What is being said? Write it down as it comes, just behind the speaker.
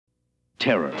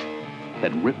Terror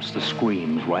that rips the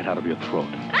screams right out of your throat.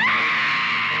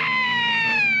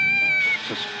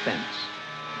 Suspense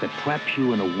that traps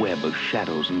you in a web of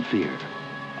shadows and fear.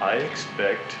 I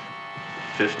expect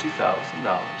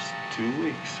 $50,000, 2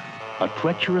 weeks. A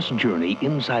treacherous journey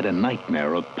inside a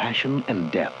nightmare of passion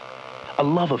and death. A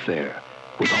love affair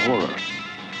with horror.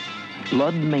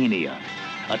 Blood Mania,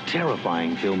 a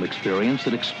terrifying film experience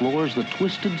that explores the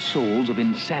twisted souls of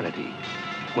insanity.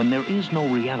 When there is no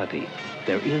reality,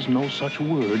 there is no such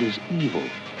word as evil.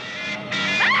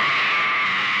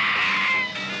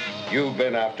 You've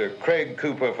been after Craig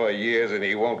Cooper for years, and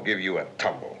he won't give you a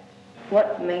tumble.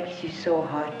 What makes you so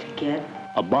hard to get?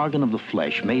 A bargain of the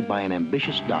flesh made by an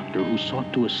ambitious doctor who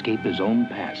sought to escape his own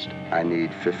past. I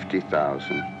need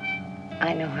 50,000.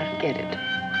 I know how to get it.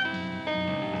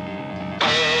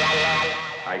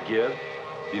 I give,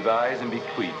 devise, and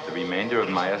bequeath the remainder of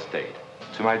my estate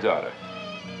to my daughter,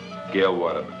 Gail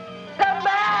Waterman. Come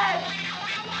back!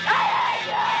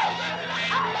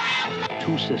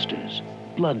 Two sisters,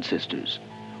 blood sisters.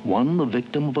 One the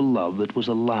victim of a love that was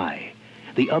a lie.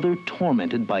 The other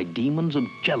tormented by demons of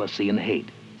jealousy and hate.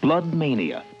 Blood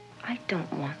Mania. I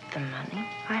don't want the money.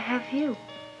 I have you.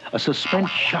 A suspense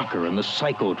shocker in the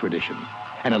psycho tradition.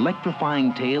 An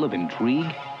electrifying tale of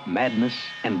intrigue, madness,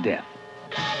 and death.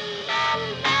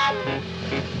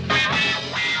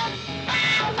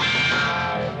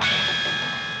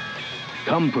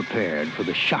 Come prepared for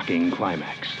the shocking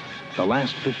climax. The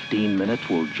last 15 minutes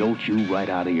will jolt you right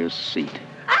out of your seat.